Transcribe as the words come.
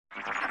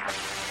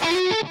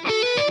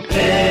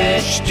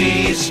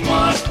HT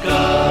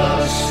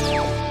Smartcast.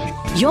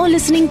 You're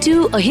listening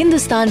to a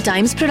Hindustan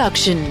Times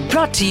production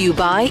brought to you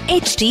by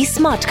HT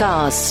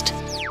Smartcast.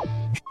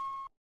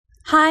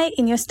 Hi,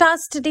 in your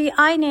stars today,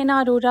 I,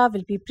 Naina Arora,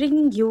 will be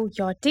bringing you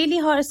your daily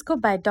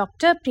horoscope by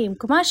Dr. Prem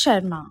Kumar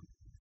Sharma.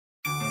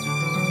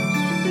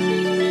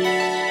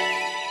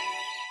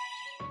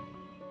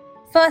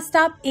 First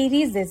up,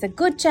 Aries, there's a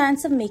good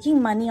chance of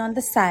making money on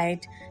the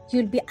side.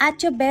 You'll be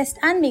at your best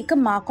and make a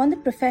mark on the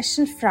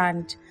professional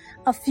front.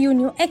 A few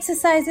new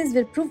exercises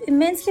will prove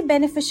immensely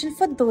beneficial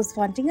for those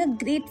wanting a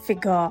great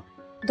figure.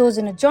 Those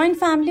in a joint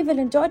family will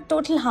enjoy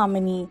total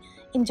harmony.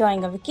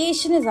 Enjoying a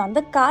vacation is on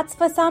the cards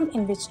for some,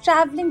 in which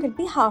traveling will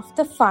be half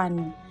the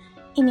fun.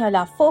 In your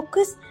love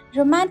focus,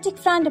 romantic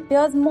front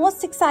appears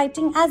most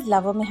exciting as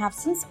lover may have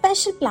some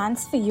special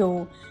plans for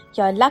you.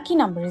 Your lucky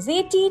number is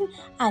 18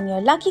 and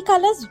your lucky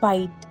color is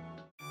white.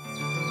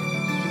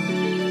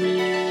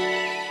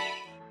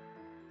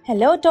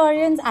 Hello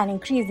Taurians, an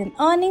increase in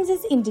earnings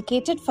is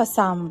indicated for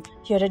some.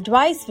 Your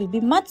advice will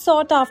be much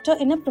sought after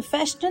in a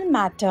professional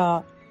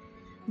matter.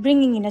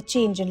 Bringing in a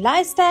change in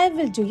lifestyle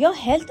will do your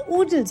health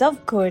oodles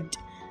of good.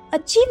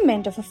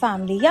 Achievement of a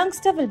family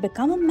youngster will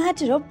become a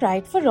matter of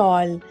pride for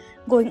all.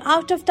 Going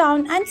out of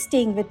town and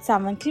staying with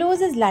someone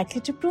close is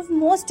likely to prove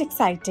most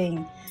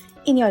exciting.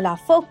 In your love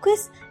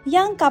focus,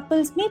 young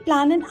couples may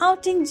plan an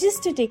outing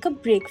just to take a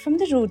break from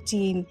the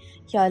routine.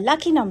 Your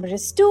lucky number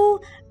is 2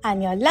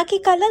 and your lucky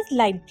color is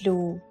light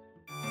blue.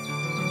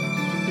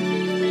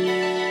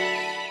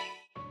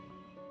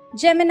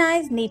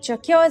 Gemini's nature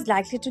cure is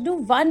likely to do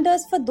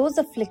wonders for those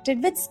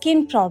afflicted with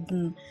skin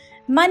problem.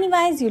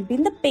 Money-wise, you'll be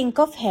in the pink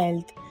of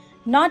health.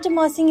 Not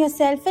immersing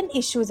yourself in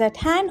issues at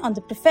hand on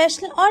the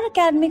professional or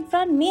academic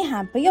front may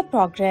hamper your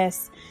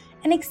progress.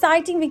 An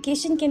exciting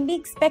vacation can be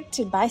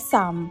expected by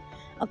some.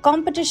 A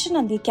competition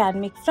on the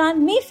academic front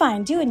may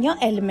find you in your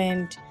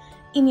element.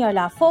 In your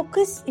love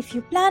focus, if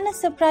you plan a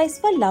surprise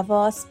for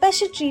lover,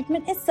 special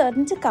treatment is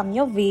certain to come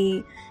your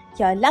way.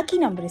 Your lucky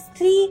number is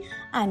 3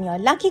 and your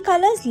lucky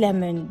color is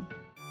lemon.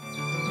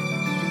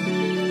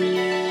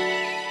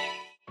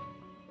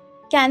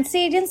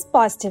 Cancerians'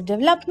 positive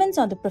developments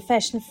on the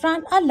professional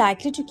front are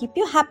likely to keep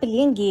you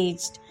happily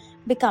engaged.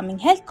 Becoming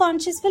health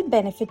conscious will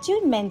benefit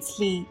you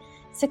immensely.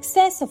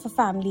 Success of a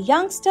family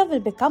youngster will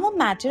become a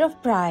matter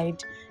of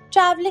pride.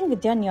 Traveling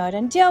with your near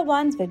and dear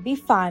ones will be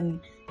fun.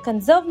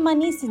 Conserve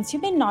money since you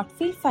may not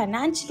feel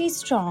financially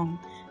strong.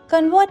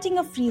 Converting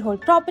a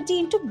freehold property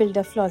into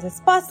builder floors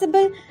is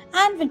possible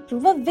and will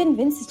prove a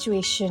win-win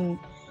situation.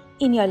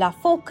 In your love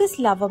focus,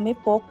 lover may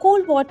pour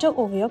cold water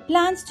over your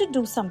plans to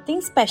do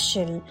something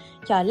special.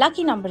 Your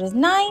lucky number is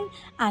 9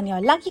 and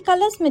your lucky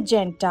color is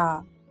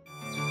magenta.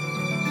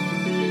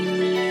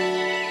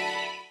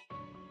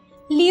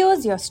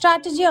 Leos, your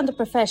strategy on the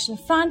professional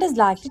front is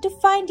likely to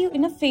find you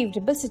in a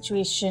favorable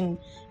situation.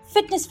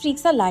 Fitness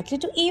freaks are likely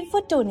to aim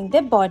for toning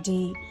their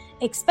body.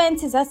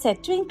 Expenses are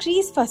set to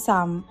increase for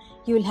some.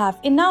 You will have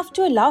enough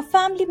to allow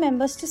family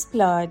members to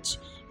splurge.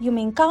 You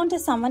may encounter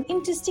someone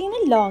interesting in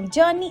a long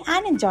journey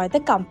and enjoy the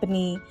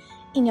company.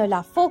 In your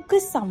love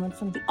focus, someone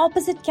from the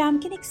opposite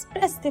camp can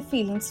express their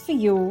feelings for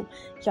you.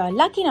 Your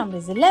lucky number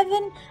is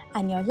 11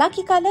 and your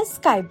lucky color is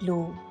sky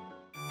blue.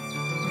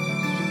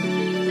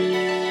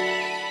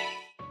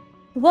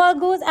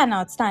 Virgos, an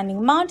outstanding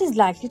amount is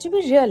likely to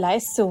be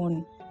realized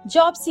soon.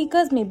 Job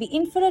seekers may be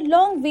in for a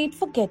long wait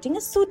for getting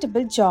a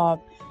suitable job.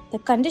 The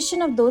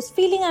condition of those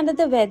feeling under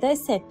the weather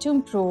is set to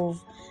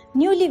improve.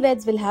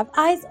 Newlyweds will have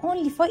eyes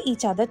only for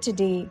each other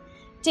today.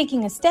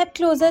 Taking a step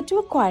closer to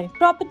acquiring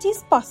property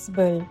is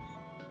possible.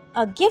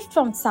 A gift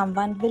from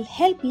someone will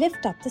help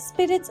lift up the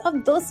spirits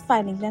of those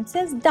finding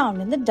themselves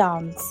down in the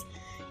dumps.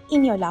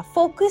 In your love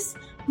focus,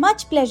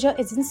 much pleasure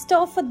is in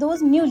store for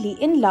those newly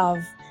in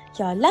love.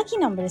 Your lucky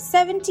number is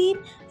 17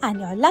 and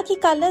your lucky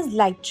color is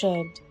light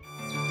red.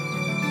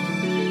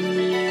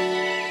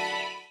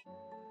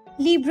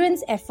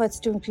 Librans' efforts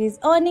to increase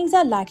earnings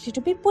are likely to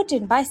be put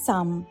in by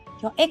some.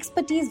 Your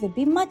expertise will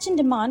be much in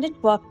demand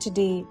at work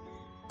today.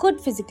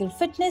 Good physical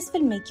fitness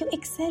will make you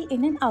excel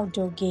in an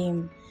outdoor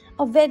game.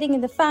 A wedding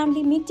in the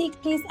family may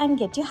take place and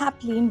get you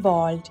happily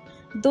involved.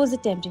 Those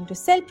attempting to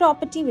sell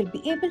property will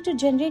be able to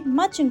generate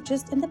much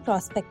interest in the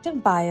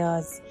prospective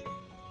buyers.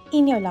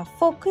 In your love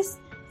focus,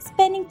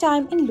 spending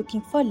time in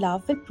looking for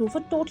love will prove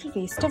a total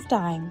waste of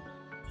time.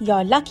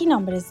 Your lucky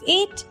number is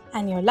 8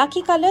 and your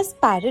lucky color is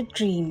parrot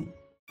green.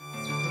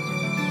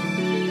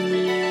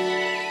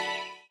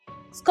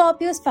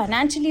 Scorpios,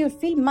 financially you'll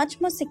feel much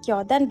more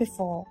secure than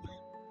before.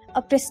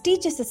 A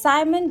prestigious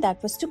assignment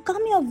that was to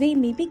come your way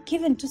may be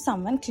given to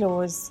someone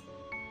close.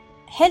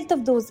 Health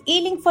of those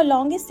ailing for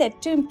long is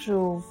set to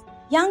improve.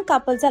 Young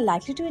couples are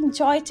likely to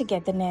enjoy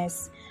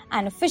togetherness.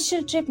 An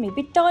official trip may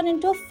be turned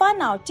into a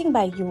fun outing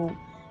by you.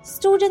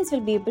 Students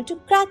will be able to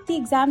crack the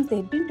exams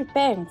they've been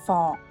preparing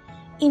for.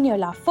 In your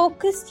love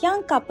focus,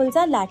 young couples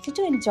are likely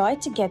to enjoy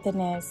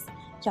togetherness.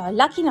 Your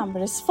lucky number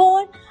is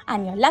 4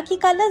 and your lucky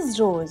color is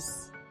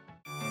rose.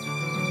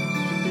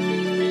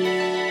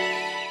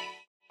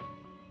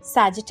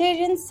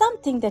 Sagittarians,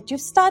 something that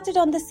you've started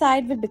on the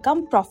side will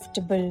become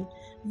profitable.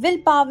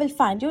 Willpower will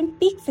find you in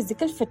peak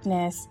physical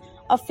fitness.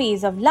 A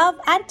phase of love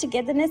and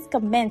togetherness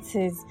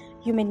commences.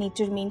 You may need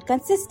to remain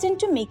consistent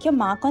to make your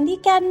mark on the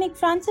academic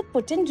front, so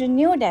put in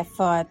renewed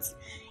efforts.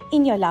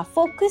 In your love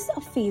focus,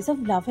 a phase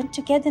of love and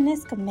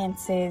togetherness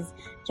commences.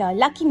 Your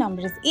lucky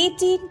number is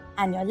 18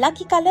 and your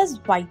lucky color is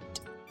white.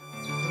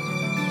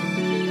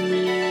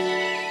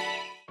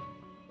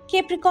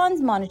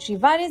 Capricorn's monetary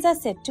worries are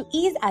set to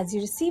ease as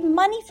you receive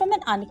money from an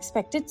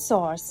unexpected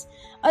source.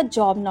 A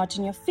job not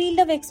in your field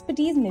of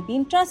expertise may be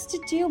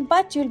entrusted to you,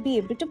 but you'll be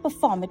able to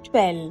perform it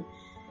well.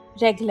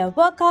 Regular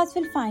workouts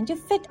will find you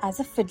fit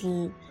as a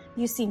fiddle.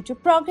 You seem to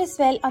progress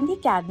well on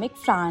the academic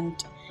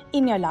front.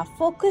 In your love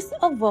focus,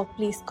 a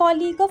workplace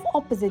colleague of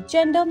opposite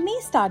gender may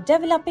start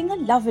developing a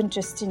love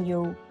interest in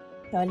you.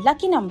 Your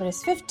lucky number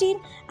is 15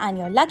 and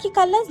your lucky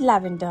color is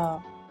lavender.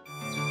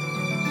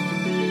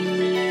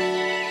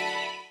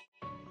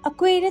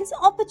 Aquarians,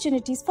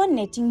 opportunities for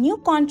netting new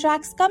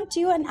contracts come to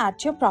you and add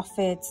to your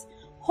profits.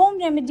 Home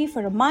remedy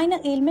for a minor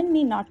ailment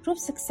may not prove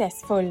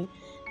successful.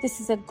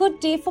 This is a good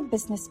day for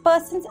business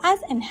persons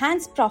as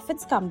enhanced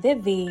profits come their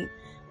way.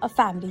 A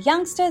family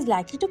youngster is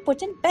likely to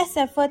put in best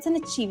efforts in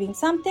achieving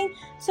something,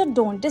 so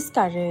don't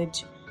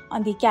discourage.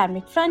 On the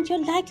academic front,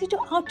 you're likely to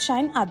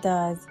outshine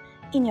others.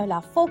 In your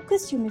love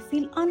focus, you may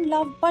feel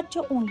unloved, but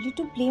you're only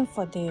to blame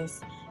for this.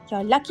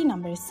 Your lucky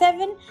number is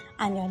 7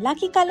 and your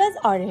lucky color is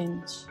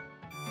orange.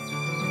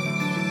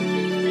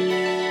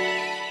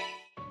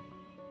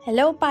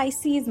 Hello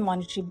Pisces,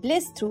 monetary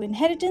bliss through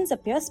inheritance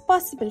appears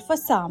possible for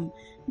some.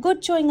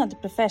 Good showing on the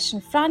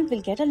professional front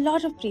will get a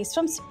lot of praise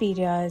from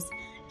superiors.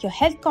 Your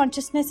health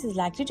consciousness is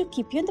likely to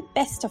keep you in the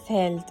best of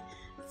health.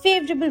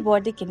 Favorable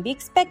verdict can be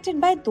expected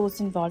by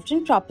those involved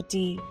in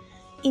property.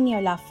 In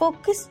your love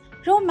focus,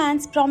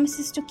 romance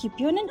promises to keep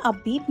you in an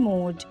upbeat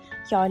mood.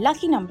 Your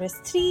lucky number is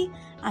 3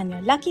 and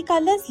your lucky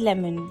color is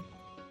lemon.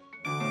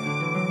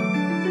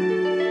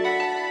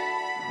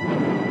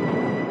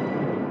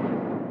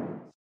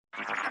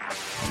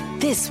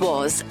 This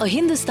was a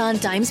Hindustan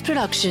Times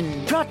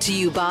production brought to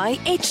you by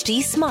HT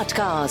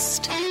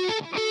Smartcast.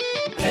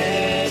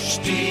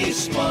 HT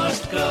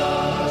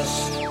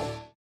Smartcast.